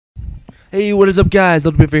Hey, what is up, guys?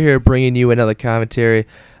 Little Bit here, bringing you another commentary.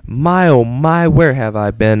 My oh my, where have I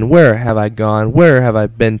been? Where have I gone? Where have I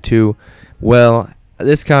been to? Well,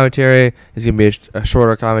 this commentary is going to be a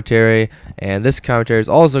shorter commentary, and this commentary is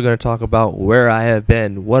also going to talk about where I have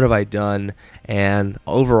been, what have I done, and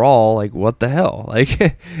overall, like, what the hell?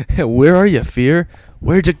 Like, where are you, Fear?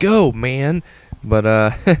 Where'd you go, man? But,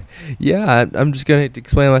 yeah, I'm just going to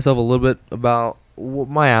explain myself a little bit about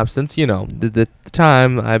my absence. You know, the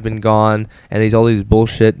time I've been gone, and all these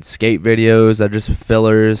bullshit skate videos that are just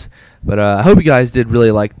fillers. But I hope you guys did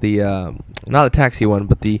really like the not the taxi one,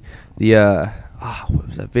 but the what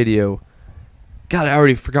was that video? God, I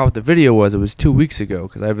already forgot what the video was. It was 2 weeks ago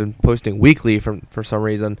because I've been posting weekly for some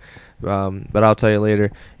reason. But I'll tell you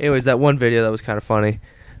later. Anyways, that one video that was kind of funny.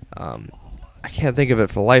 I can't think of it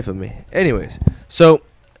for the life of me. Anyways, so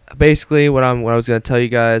basically what I was gonna tell you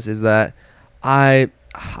guys is that I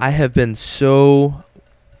have been so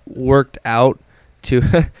worked out to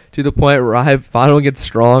to the point where I finally get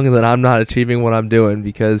strong and that I'm not achieving what I'm doing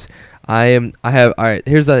because all right,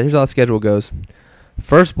 here's how the schedule goes.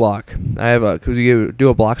 First block, I have because we do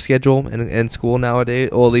a block schedule in school nowadays,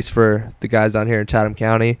 or at least for the guys down here in Chatham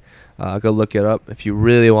County. Go look it up if you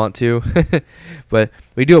really want to. But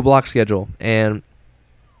we do a block schedule, and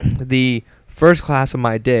the first class of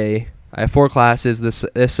my day, I have 4 classes this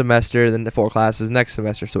semester, then 4 classes next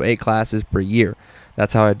semester, so 8 classes per year.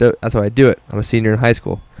 That's how I do it. I'm a senior in high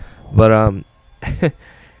school. But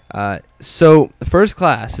so the first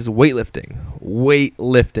class is weightlifting,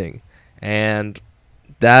 and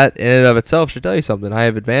that in and of itself should tell you something. I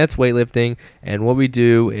have advanced weightlifting, and what we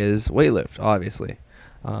do is weightlift, obviously.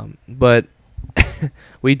 But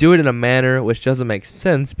we do it in a manner which doesn't make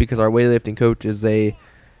sense because our weightlifting coach is a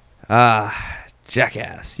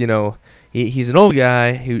jackass. You know, he's an old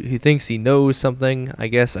guy who thinks he knows something, I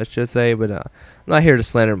guess I should say. But I'm not here to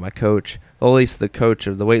slander my coach, or at least the coach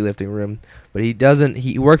of the weightlifting room. But he doesn't.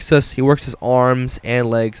 He works his arms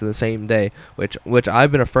and legs in the same day, which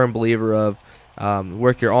I've been a firm believer of.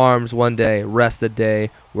 Work your arms one day, rest a day,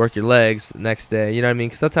 work your legs the next day. You know what I mean?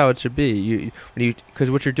 Because that's how it should be. Because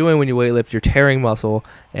what you're doing when you weightlift, you're tearing muscle,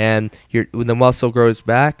 and when the muscle grows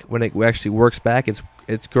back, when it actually works back,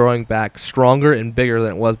 it's growing back stronger and bigger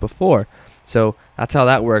than it was before. So that's how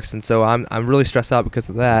that works. And so I'm really stressed out because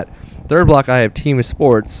of that. Third block, I have team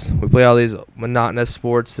sports. We play all these monotonous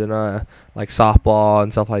sports and like softball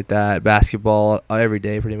and stuff like that, basketball every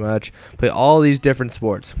day pretty much. Play all these different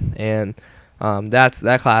sports, and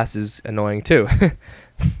that class is annoying too.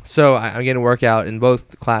 So I'm getting a workout in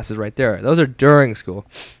both classes right there. Those are during school.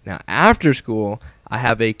 Now after school, I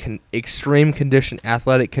have a extreme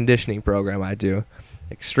athletic conditioning program. I do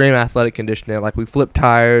extreme athletic conditioning. Like we flip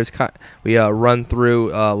tires, we run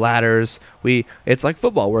through ladders. It's like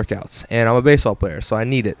football workouts, and I'm a baseball player, so I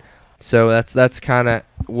need it. So that's kind of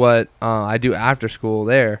what I do after school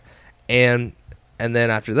there, and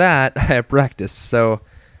then after that I have practice. So.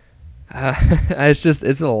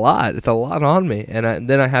 It's a lot. It's a lot on me, and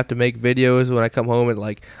then I have to make videos when I come home at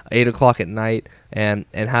like 8 o'clock at night, and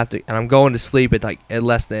I'm going to sleep at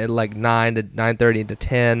less than 9 to 9:30 to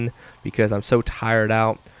 10 because I'm so tired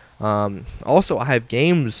out. Also, I have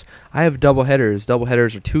games. I have double headers. Double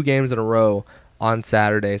headers are 2 games in a row on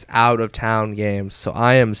Saturdays, out of town games. So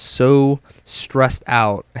I am so stressed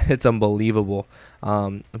out. It's unbelievable.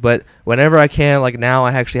 But whenever I can, like now,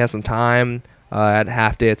 I actually have some time. I had a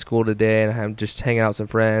half day at school today, and I'm just hanging out with some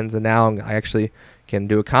friends, and now I actually can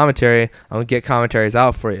do a commentary. I'm going to get commentaries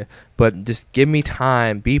out for you. But just give me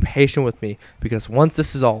time. Be patient with me, because once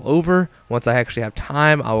this is all over, once I actually have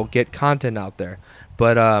time, I will get content out there.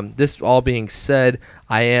 But this all being said,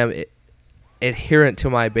 I am adherent to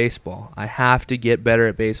my baseball. I have to get better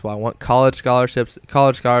at baseball. I want college scholarships,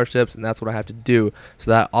 and that's what I have to do.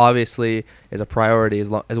 So that obviously is a priority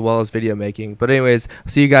as well as video making. But anyways,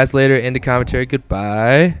 see you guys later. End of commentary.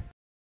 Goodbye.